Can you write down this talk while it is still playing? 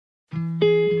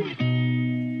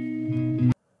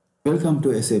Welcome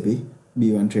to SAP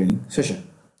B1 training session.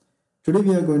 Today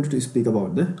we are going to speak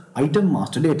about the item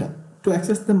master data. To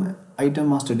access the item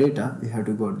master data, we have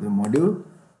to go to the module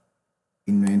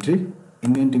inventory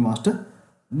master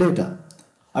data.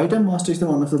 Item master is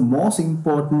one of the most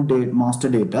important master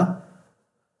data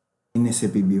in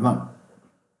SAP B1.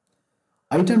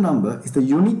 Item number is the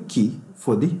unique key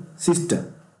for the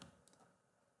system.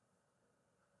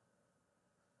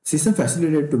 System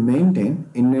facilitated to maintain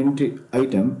inventory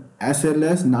item as well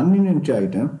as non-inventory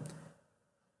item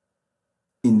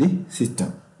in the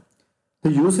system.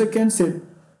 The user can set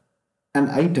an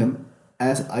item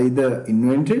as either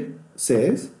inventory,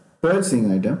 sales,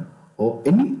 purchasing item or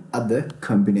any other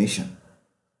combination.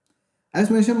 As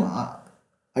mentioned,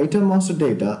 item master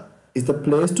data is the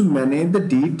place to manage the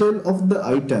detail of the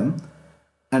item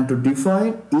and to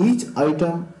define each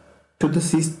item to the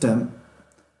system.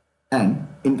 And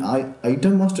in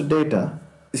item master data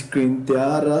screen there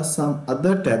are some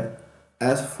other tabs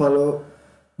as follow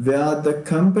where the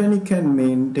company can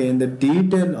maintain the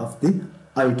detail of the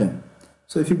item.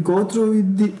 So if you go through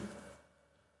with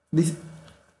this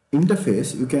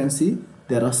interface, you can see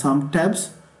there are some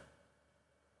tabs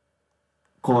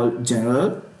called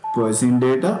general, purchasing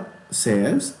data,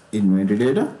 sales, inventory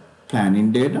data,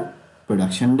 planning data,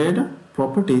 production data,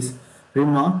 properties,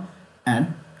 remark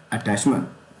and attachment.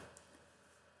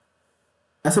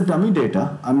 As a dummy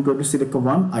data, I'm going to select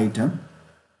one item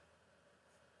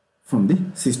from the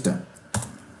system.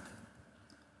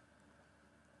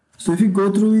 So if you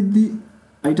go through with the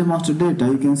item master data,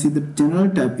 you can see the general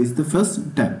tab is the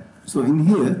first tab. So in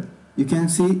here, you can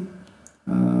see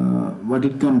what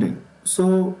it contains.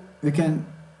 So we can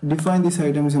define this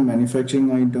item as a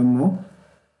manufacturing item or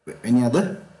any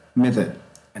other method.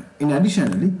 And in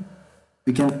additionally,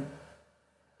 we can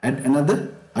add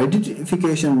another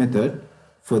identification method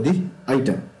for the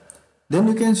item. Then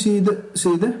you can see the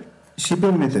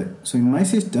shipping method. So in my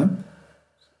system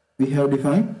we have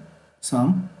defined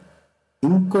some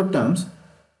Incoterms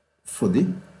for the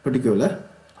particular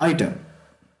item.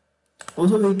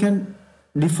 Also we can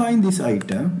define this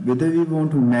item whether we want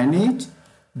to manage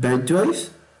batch wise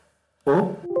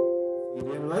or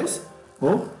serial wise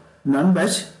or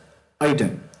non-batch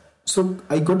item. So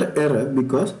I got an error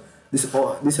because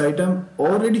this item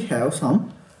already have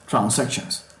some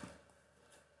transactions,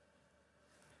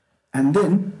 and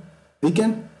then we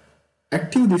can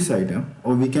active this item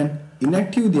or we can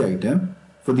inactive the item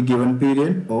for the given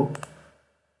period, or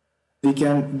we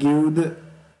can give the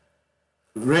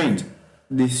range.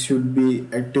 This should be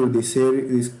active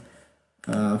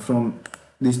from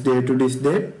this day to this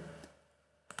date,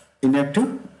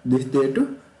 inactive this day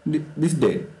to this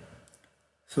date.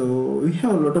 So we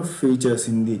have a lot of features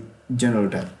in the general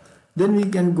tab. Then we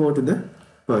can go to the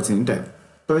purchasing tab.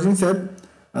 Purchasing tab,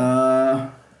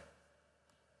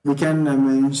 we can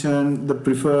mention the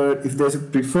preferred. If there's a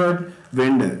preferred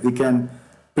vendor, we can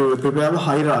prepare a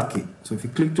hierarchy. So if you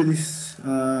click to this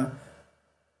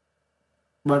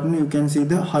button, you can see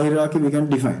the hierarchy we can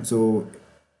define. So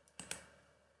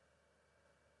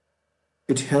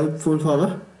it's helpful for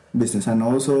our business. And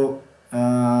also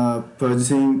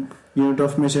purchasing unit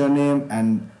of measure name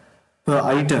and per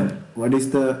item, what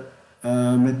is the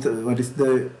method, what is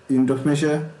the unit of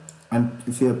measure, and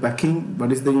if you are packing,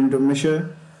 what is the unit of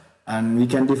measure, and we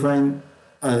can define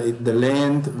the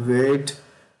length, weight,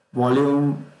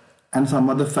 volume and some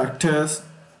other factors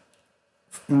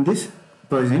in this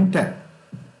purchasing tab.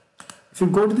 If you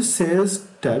go to the sales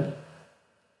tab,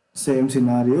 same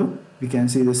scenario, we can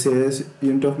see the sales,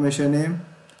 unit of measure name,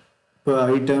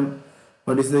 per item,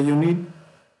 what is the unit,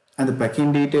 and the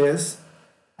packing details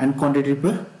and quantity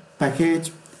per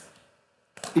package.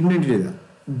 Inventory data.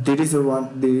 This is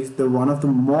the one of the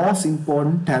most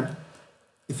important tab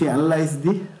if you analyze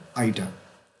the item.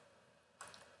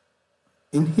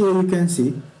 In here you can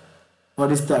see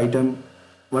what is the item,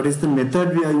 what is the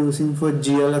method we are using for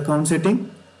GL account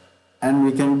setting, and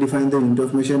we can define the unit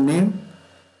of measure name,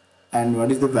 and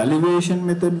what is the valuation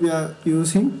method we are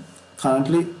using.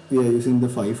 Currently we are using the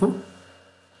FIFO,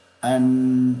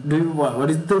 and what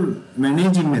is the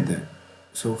managing method.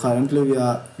 So currently we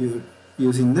are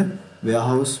using the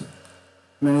warehouse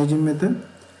managing method.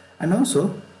 And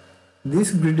also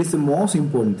this grid is the most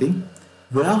important thing.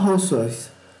 Warehouse wise,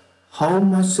 how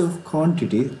much of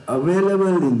quantity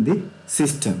available in the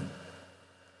system.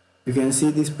 You can see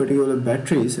this particular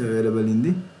battery is available in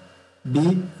the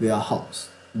B warehouse,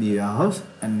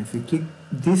 and if you click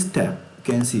this tab, you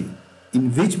can see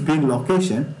in which bin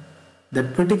location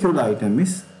that particular item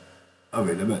is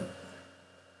available.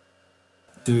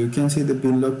 So you can see the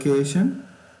bin location.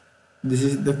 This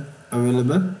is the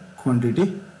available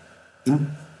quantity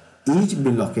in each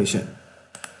bill location.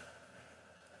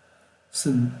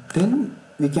 So then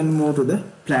we can move to the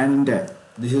planning tab.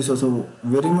 This is also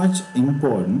very much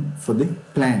important for the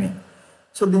planning.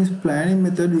 So this planning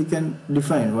method we can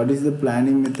define what is the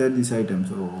planning method this item.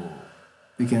 So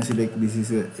we can select this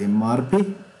is a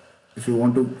MRP. If you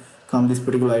want to come this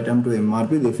particular item to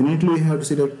MRP, definitely we have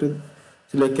to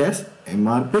select as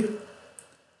MRP.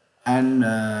 And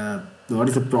what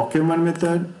is the procurement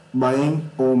method,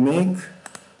 buying or make,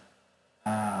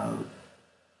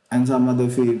 and some other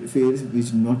fields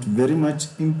which not very much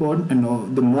important.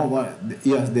 And the more,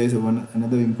 yes, there is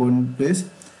another important place,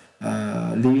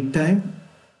 lead time.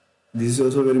 This is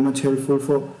also very much helpful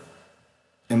for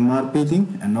MRP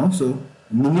thing, and also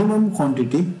minimum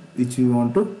quantity which we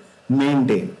want to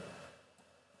maintain.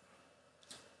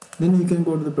 Then you can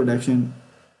go to the production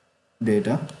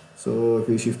data. So if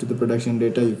you shift to the production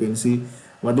data, you can see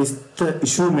what is the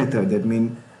issue method. That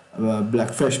means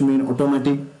black fresh mean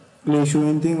automatically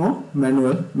issuing thing or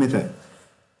manual method.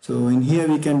 So in here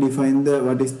we can define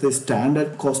what is the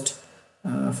standard cost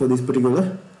for this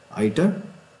particular item.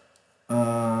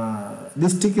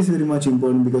 This tick is very much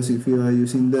important because if you are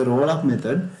using the roll up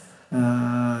method,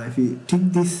 if you tick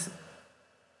this,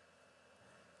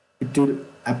 it will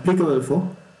applicable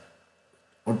for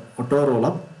auto roll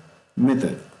up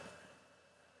method.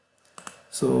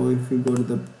 So if we go to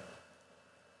the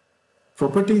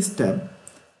properties tab,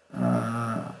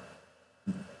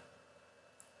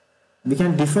 we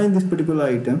can define this particular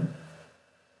item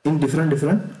in different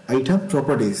item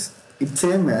properties. It's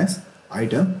same as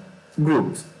item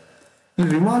groups. In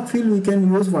remark field we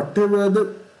can use whatever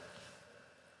the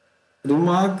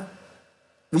remark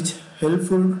which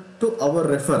helpful to our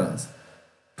reference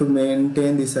to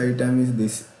maintain this item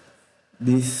is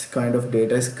this kind of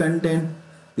data is contained,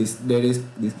 this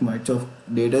much of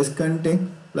data is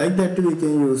contained. Like that we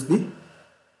can use the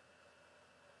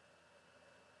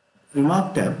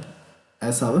remark tab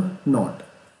as our note.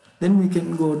 Then we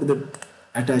can go to the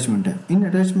attachment tab. In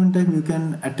attachment tab you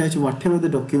can attach whatever the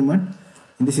document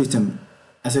in the system.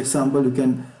 As example, you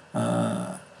can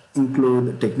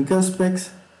include technical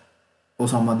specs or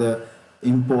some other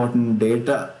important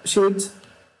data sheets.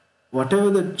 Whatever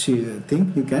the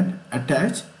thing you can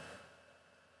attach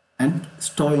and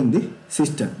store in the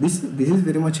system. This is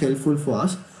very much helpful for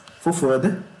us for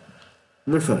further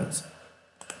reference.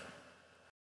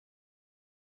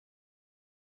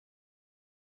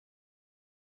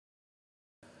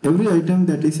 Every item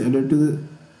that is added to the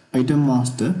item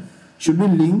master should be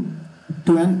linked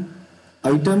to an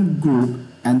item group,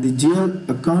 and the GL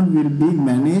account will be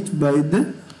managed by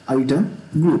the item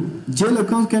group. GL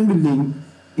account can be linked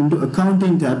into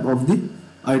accounting tab of the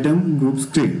item group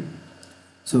screen.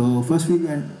 So first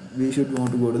we should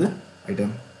want to go to the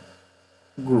item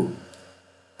group,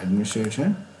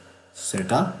 administration,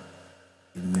 setup,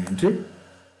 inventory,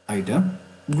 item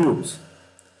groups.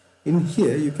 In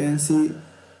here you can see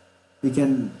we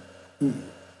can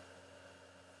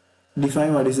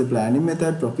define what is the planning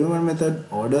method, procurement method,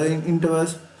 order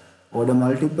intervals, order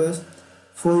multiples.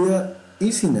 For your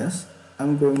easiness,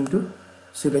 I'm going to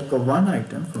select one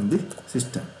item from the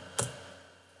system.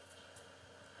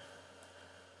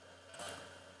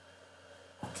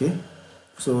 Okay,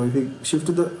 so if we shift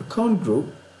to the account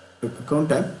group, account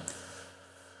tab,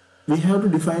 we have to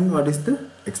define what is the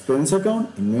expense account,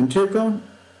 inventory account,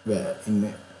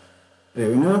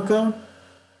 revenue account,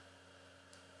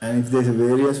 and if there is a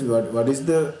various, what is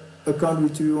the account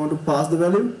which we want to pass the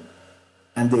value,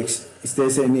 and if there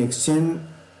is any exchange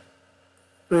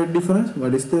rate difference,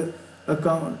 what is the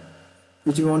account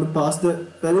which we want to pass the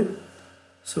value.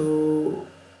 So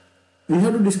we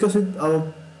have to discuss with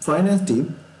our finance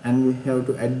team, and we have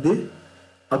to add the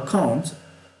accounts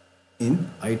in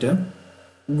item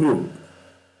group.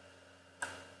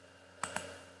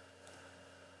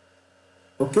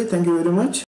 Okay, thank you very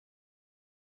much.